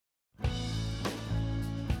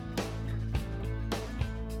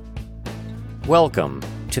Welcome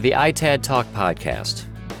to the ITAD Talk podcast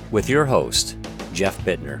with your host, Jeff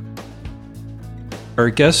Bittner. Our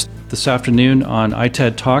guest this afternoon on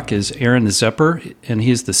ITAD Talk is Aaron Zepper, and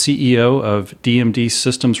he's the CEO of DMD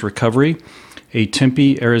Systems Recovery, a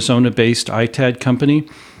Tempe, Arizona-based ITAD company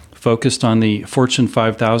focused on the Fortune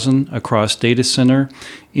 5000 across data center,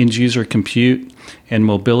 end-user compute, and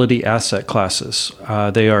mobility asset classes.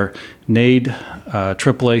 They are NAID,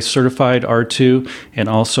 AAA certified R2, and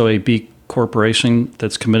also a B Corporation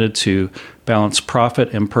that's committed to balance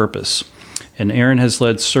profit and purpose. And Aaron has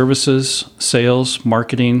led services, sales,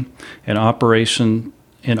 marketing, and operations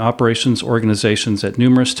organizations at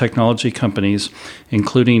numerous technology companies,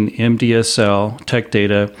 including MDSL, Tech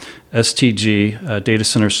Data, STG, a data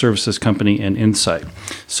center services company, and Insight.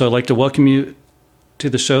 So I'd like to welcome you to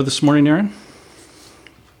the show this morning, Aaron.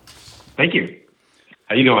 Thank you.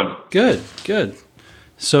 How you doing? Good.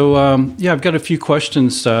 So, I've got a few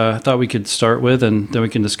questions I thought we could start with, and then we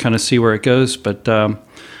can just kind of see where it goes. But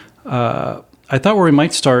I thought where we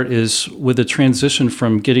might start is with the transition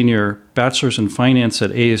from getting your bachelor's in finance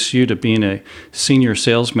at ASU to being a senior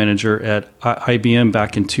sales manager at IBM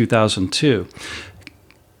back in 2002.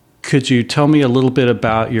 Could you tell me a little bit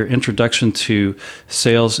about your introduction to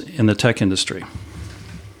sales in the tech industry?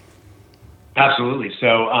 Absolutely.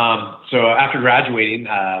 So after graduating,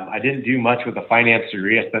 I didn't do much with a finance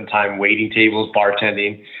degree. I spent time waiting tables,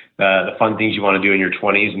 bartending, the fun things you want to do in your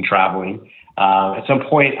 20s, and traveling. At some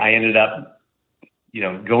point, I ended up,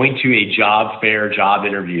 going to a job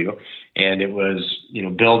interview, and it was,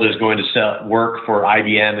 billed as going to work for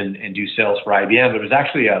IBM and do sales for IBM. It was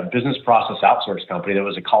actually a business process outsource company that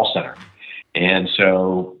was a call center. And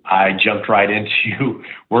so I jumped right into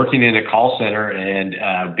working in a call center,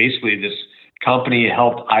 and basically this company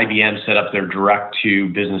helped IBM set up their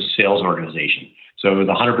direct-to-business sales organization. So it was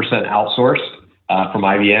 100% outsourced from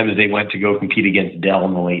IBM as they went to go compete against Dell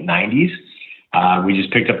in the late 90s. We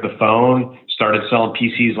just picked up the phone, started selling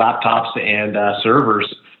PCs, laptops, and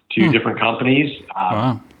servers to different companies.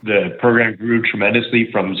 Wow. The program grew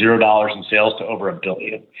tremendously from $0 in sales to over $1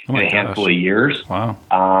 billion in a handful of years. Wow.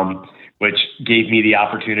 Which gave me the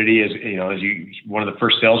opportunity as one of the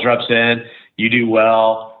first sales reps in. You do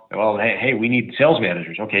well. Well, hey, we need sales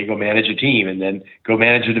managers. Okay, go manage a team, and then go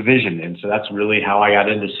manage a division. And so that's really how I got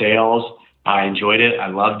into sales. I enjoyed it. I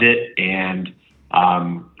loved it, and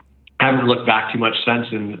haven't looked back too much since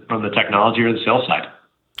from the technology or the sales side.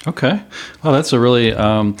 Okay. Well, that's a really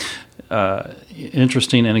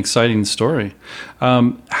interesting and exciting story.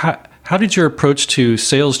 How did your approach to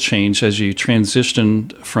sales change as you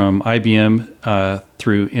transitioned from IBM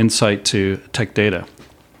through Insight to Tech Data?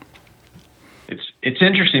 It's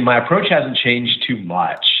interesting. My approach hasn't changed too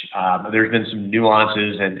much. There's been some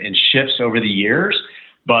nuances and shifts over the years,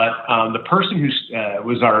 but the person who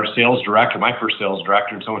was our sales director, my first sales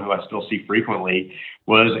director, and someone who I still see frequently,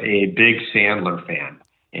 was a big Sandler fan.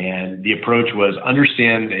 And the approach was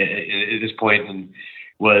understand at this point, and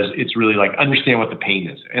it's really like understand what the pain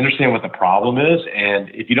is, understand what the problem is.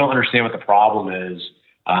 And if you don't understand what the problem is,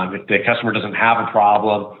 if the customer doesn't have a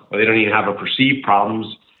problem or they don't even have a perceived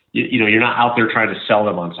problems, you're not out there trying to sell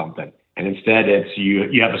them on something. And instead it's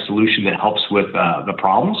you have a solution that helps with the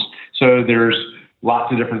problems. So there's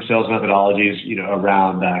lots of different sales methodologies,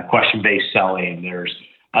 around question-based selling. There's,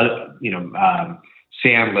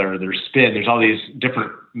 Sandler, there's Spin, there's all these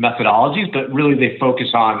different methodologies, but really they focus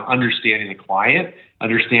on understanding the client,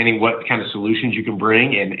 understanding what kind of solutions you can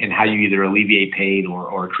bring and how you either alleviate pain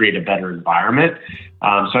or create a better environment.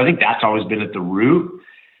 So I think that's always been at the root.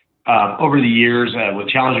 Over the years, when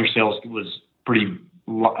Challenger sales was pretty,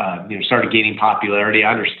 started gaining popularity,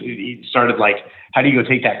 I understood, it started like, how do you go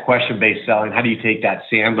take that question-based selling? How do you take that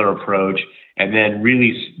Sandler approach and then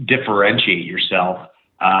really differentiate yourself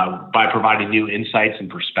by providing new insights and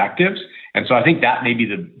perspectives? And so I think that may be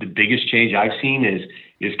the biggest change I've seen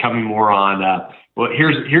is coming more on,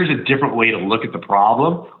 here's a different way to look at the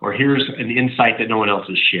problem, or here's an insight that no one else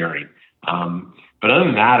is sharing. But other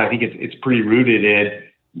than that, I think it's pretty rooted in,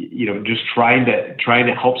 just trying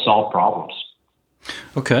to help solve problems.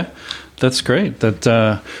 Okay, that's great.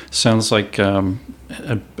 That sounds like a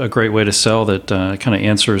great way to sell that kind of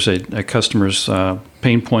answers a customer's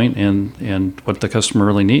pain point and what the customer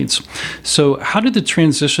really needs. So how did the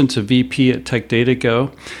transition to VP at Tech Data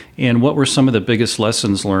go, and what were some of the biggest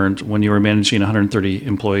lessons learned when you were managing 130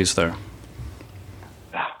 employees there?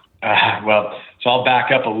 So I'll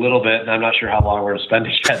back up a little bit, and I'm not sure how long we're going to spend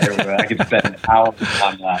together, but I could spend hours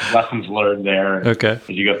on lessons learned there as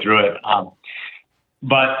you go through it.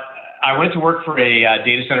 But I went to work for a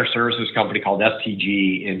data center services company called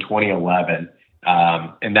STG in 2011.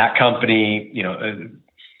 And that company,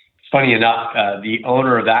 funny enough, the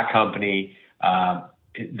owner of that company,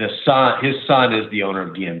 his son is the owner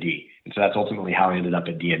of DMD. And so that's ultimately how I ended up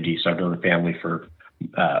at DMD. So I've known the family for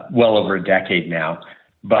well over a decade now.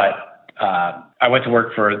 But I went to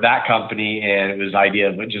work for that company, and it was the idea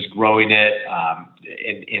of just growing it.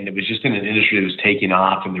 And it was just in an industry that was taking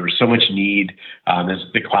off, and there was so much need. As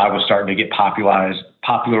the cloud was starting to get popularized,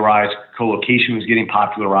 co-location was getting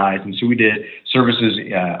popularized. And so we did services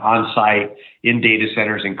on site, in data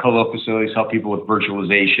centers, and colo facilities, help people with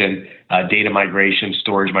virtualization, data migration,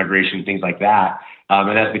 storage migration, things like that.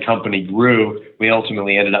 And as the company grew, we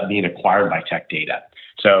ultimately ended up being acquired by Tech Data.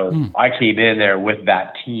 So I came in there with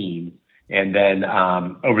that team. And then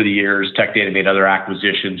over the years, Tech Data made other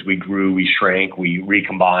acquisitions. We grew, we shrank, we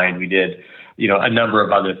recombined, we did, a number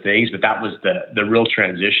of other things. But that was the real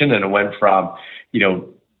transition. And it went from,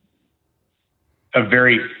 a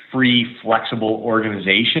very free, flexible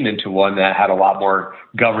organization into one that had a lot more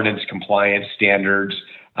governance, compliance standards,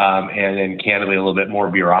 and then candidly a little bit more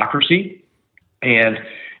bureaucracy. And,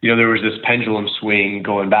 there was this pendulum swing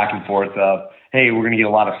going back and forth of, hey, we're going to get a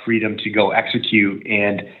lot of freedom to go execute.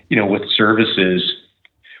 And, with services,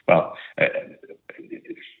 well,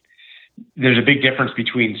 there's a big difference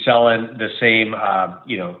between selling the same,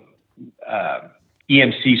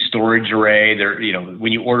 EMC storage array. There,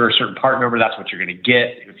 when you order a certain part number, that's what you're going to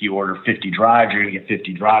get. If you order 50 drives, you're going to get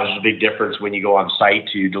 50 drives. There's a big difference when you go on site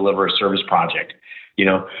to deliver a service project.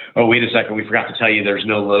 Oh, wait a second, we forgot to tell you there's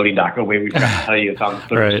no loading dock. Oh, wait, we forgot to tell you it's on the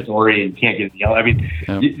third story and you can't get it yellow. I mean,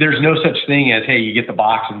 There's no such thing as, hey, you get the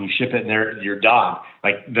box and you ship it and you're done.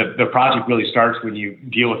 Like the project really starts when you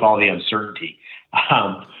deal with all the uncertainty.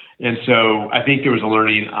 And so I think there was a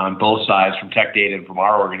learning on both sides from Tech Data and from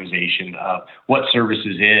our organization of what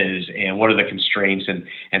services is and what are the constraints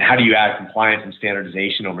and how do you add compliance and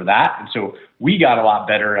standardization over that. And so we got a lot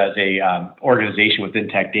better as a organization within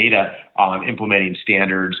Tech Data on implementing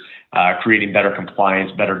standards, creating better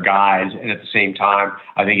compliance, better guides. And at the same time,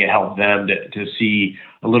 I think it helped them to see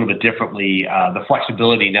a little bit differently the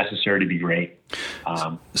flexibility necessary to be great.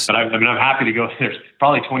 But I'm happy to go. There's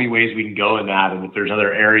probably 20 ways we can go in that. And if there's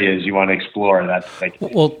other areas you want to explore, that's like,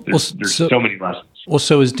 there's so many lessons. Well,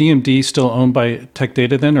 so is DMD still owned by Tech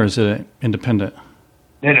Data then, or is it independent?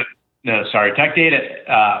 No, sorry. Tech Data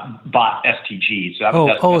bought STG. So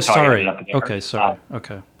that's how I ended up there. Okay, sorry.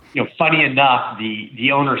 Okay. Funny enough,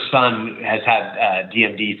 the owner's son has had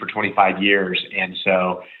DMD for 25 years. And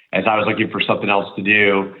so as I was looking for something else to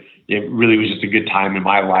do, it really was just a good time in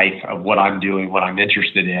my life of what I'm doing, what I'm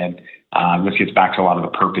interested in. This gets back to a lot of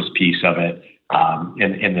the purpose piece of it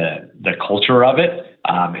and the culture of it.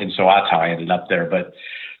 And so that's how I ended up there. But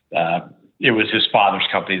it was his father's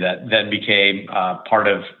company that then became part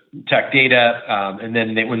of Tech Data. And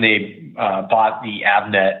then when they bought the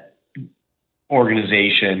Avnet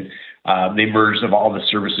organization, they merged of all the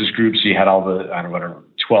services groups. So you had all the,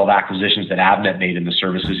 12 acquisitions that Avnet made in the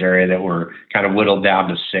services area that were kind of whittled down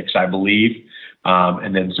to 6, I believe.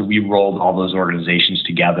 And then so we rolled all those organizations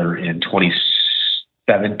together in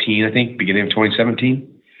 2017, I think, beginning of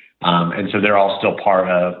 2017. And so they're all still part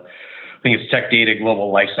of, I think it's Tech Data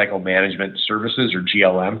Global Lifecycle Management Services, or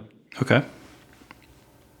GLM. Okay.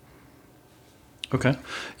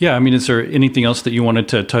 Yeah. I mean, is there anything else that you wanted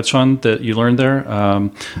to touch on that you learned there?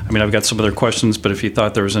 I've got some other questions, but if you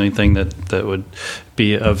thought there was anything that would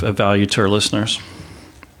be of value to our listeners.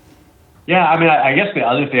 Yeah. I guess the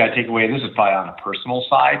other thing I take away, and this is probably on a personal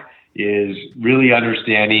side, is really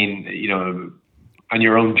understanding, on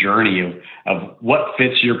your own journey of what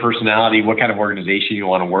fits your personality, what kind of organization you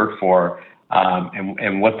want to work for,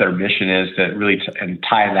 and what their mission is, to really and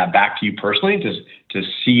tie that back to you personally to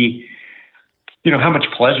see, how much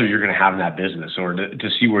pleasure you're going to have in that business, or to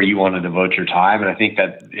see where you want to devote your time. And I think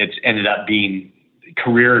that it's ended up being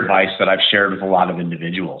career advice that I've shared with a lot of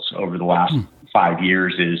individuals over the last 5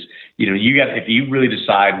 years is, if you really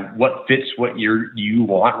decide what fits what you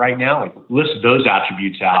want right now, like list those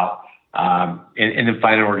attributes out, and then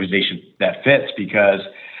find an organization that fits, because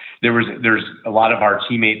there's a lot of our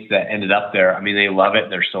teammates that ended up there. They love it.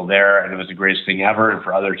 They're still there, and it was the greatest thing ever. And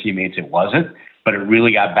for other teammates, it wasn't. But it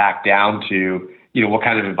really got back down to, what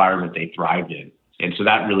kind of environment they thrived in. And so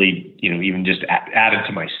that really, even just added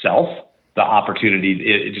to myself the opportunity.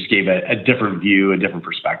 It just gave a different view, a different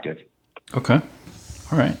perspective. Okay.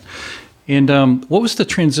 All right. And what was the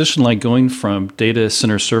transition like going from data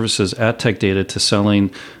center services at Tech Data to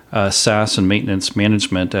selling SaaS and maintenance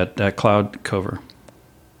management at CloudCover?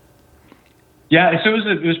 Yeah, so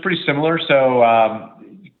it was pretty similar. So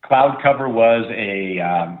Cloud Cover was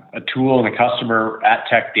a tool and a customer at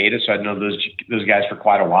Tech Data, so I'd known those guys for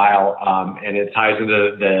quite a while, and it ties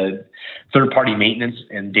into the third-party maintenance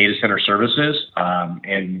and data center services,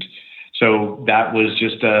 and so that was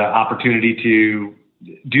just an opportunity to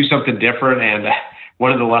do something different. And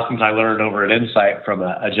one of the lessons I learned over at Insight from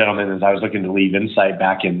a gentleman as I was looking to leave Insight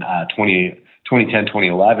back in 2010,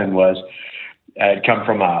 2011 was I'd come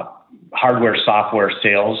from a hardware, software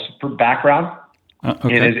sales background.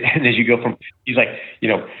 Okay. And as you go from, he's like,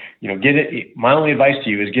 get it. My only advice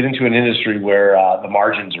to you is get into an industry where the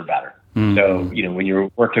margins are better. Mm-hmm. So, when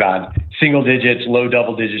you're working on single digits, low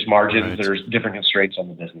double digits margins, right, there's different constraints on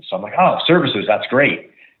the business. So I'm like, oh, services, that's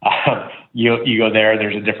great. You go there,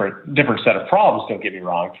 there's a different set of problems. Don't get me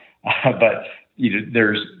wrong, but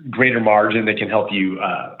there's greater margin that can help you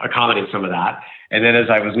accommodate some of that. And then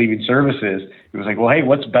as I was leaving services, it was like, well, hey,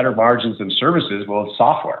 what's better margins than services? Well, it's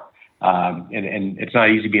software. And it's not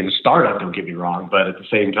easy being a startup, don't get me wrong, but at the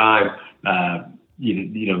same time,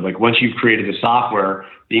 like once you've created the software,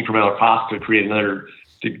 the incremental cost to create another,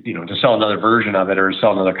 to sell another version of it or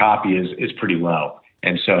sell another copy is pretty low.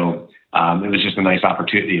 And so it was just a nice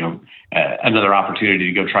opportunity, another opportunity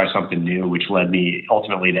to go try something new, which led me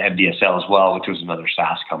ultimately to MDSL as well, which was another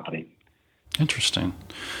SaaS company. Interesting.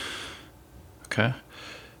 Okay.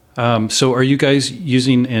 So are you guys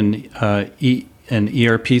using an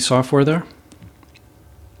ERP software there?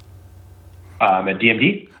 At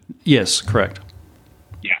DMD? Yes, correct.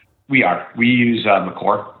 Yeah, we are. We use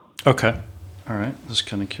Macore. Okay. All right. Just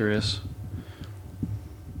kind of curious.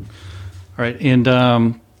 All right. And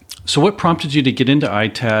so what prompted you to get into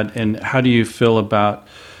ITAD, and how do you feel about,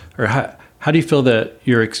 or how do you feel that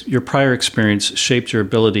your prior experience shaped your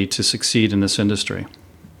ability to succeed in this industry?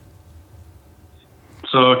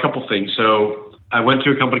 So a couple things. So I went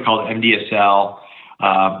to a company called MDSL.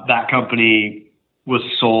 That company was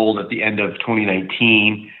sold at the end of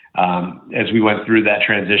 2019. As we went through that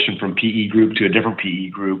transition from PE group to a different PE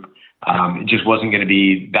group, it just wasn't going to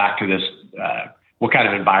be back to this, what kind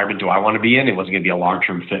of environment do I want to be in? It wasn't going to be a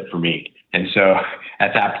long-term fit for me. And so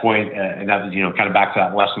at that point, and that was, kind of back to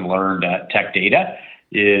that lesson learned at Tech Data,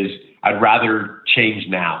 is I'd rather change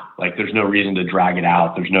now. Like there's no reason to drag it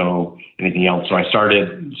out. There's no anything else. So I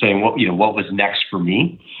started saying, what was next for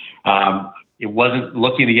me? It wasn't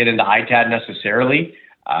looking to get into ITAD necessarily.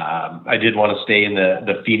 I did want to stay in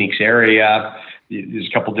the Phoenix area. There's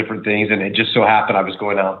a couple different things, and it just so happened I was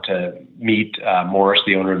going out to meet Morris,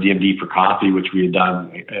 the owner of DMD, for coffee, which we had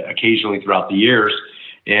done occasionally throughout the years.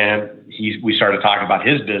 And we started talking about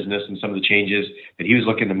his business and some of the changes that he was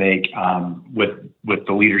looking to make with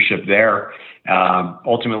the leadership there.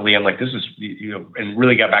 Ultimately, I'm like, this is, and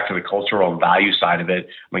really got back to the cultural and value side of it.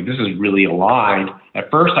 I'm like, this is really aligned.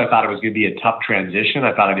 At first, I thought it was going to be a tough transition.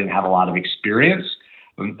 I thought I didn't have a lot of experience.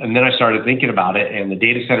 And then I started thinking about it, and the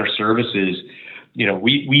data center services,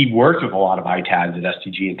 we worked with a lot of ITADs at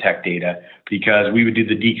STG and Tech Data because we would do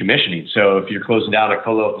the decommissioning. So if you're closing down a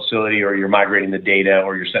colo facility, or you're migrating the data,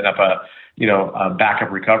 or you're setting up a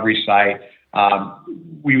backup recovery site,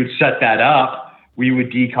 we would set that up. We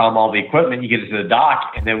would decom all the equipment, you get it to the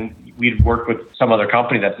dock, and then we'd work with some other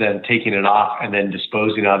company that's then taking it off and then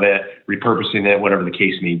disposing of it, repurposing it, whatever the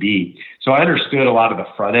case may be. So I understood a lot of the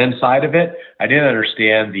front end side of it. I didn't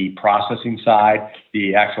understand the processing side,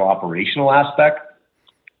 the actual operational aspect.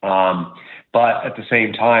 But at the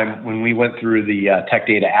same time, when we went through the Tech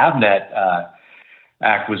Data Avnet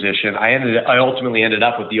acquisition, I ultimately ended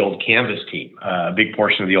up with the old Canvas team, a big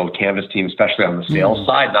portion of the old Canvas team, especially on the sales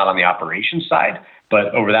side, not on the operations side.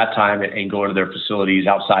 But over that time and going to their facilities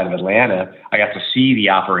outside of Atlanta, I got to see the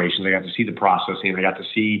operations, I got to see the processing, I got to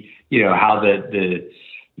see, how the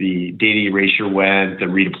data erasure went, the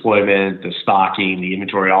redeployment, the stocking, the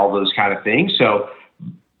inventory, all those kind of things. So,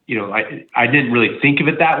 I didn't really think of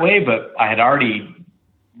it that way, but I had already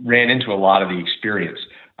ran into a lot of the experience.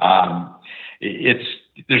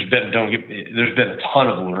 There's been a ton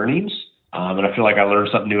of learnings, and I feel like I learn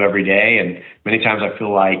something new every day. And many times I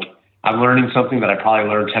feel like I'm learning something that I probably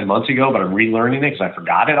learned 10 months ago, but I'm relearning it because I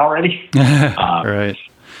forgot it already. Right.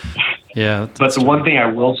 Yeah. But the one thing I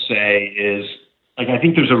will say is, I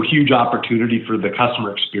think there's a huge opportunity for the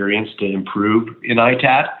customer experience to improve in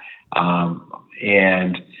ITAD,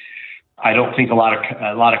 and I don't think a lot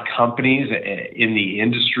of companies in the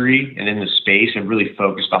industry and in the space have really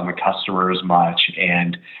focused on the customer as much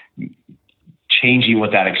and changing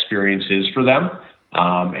what that experience is for them.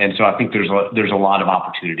 And so I think there's a lot of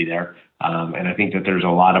opportunity there. And I think that there's a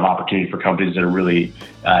lot of opportunity for companies that are really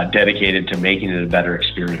dedicated to making it a better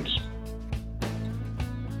experience.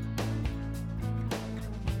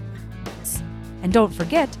 And don't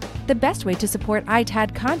forget, the best way to support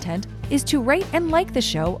ITAD content is to rate and like the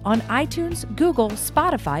show on iTunes, Google,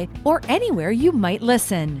 Spotify, or anywhere you might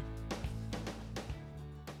listen.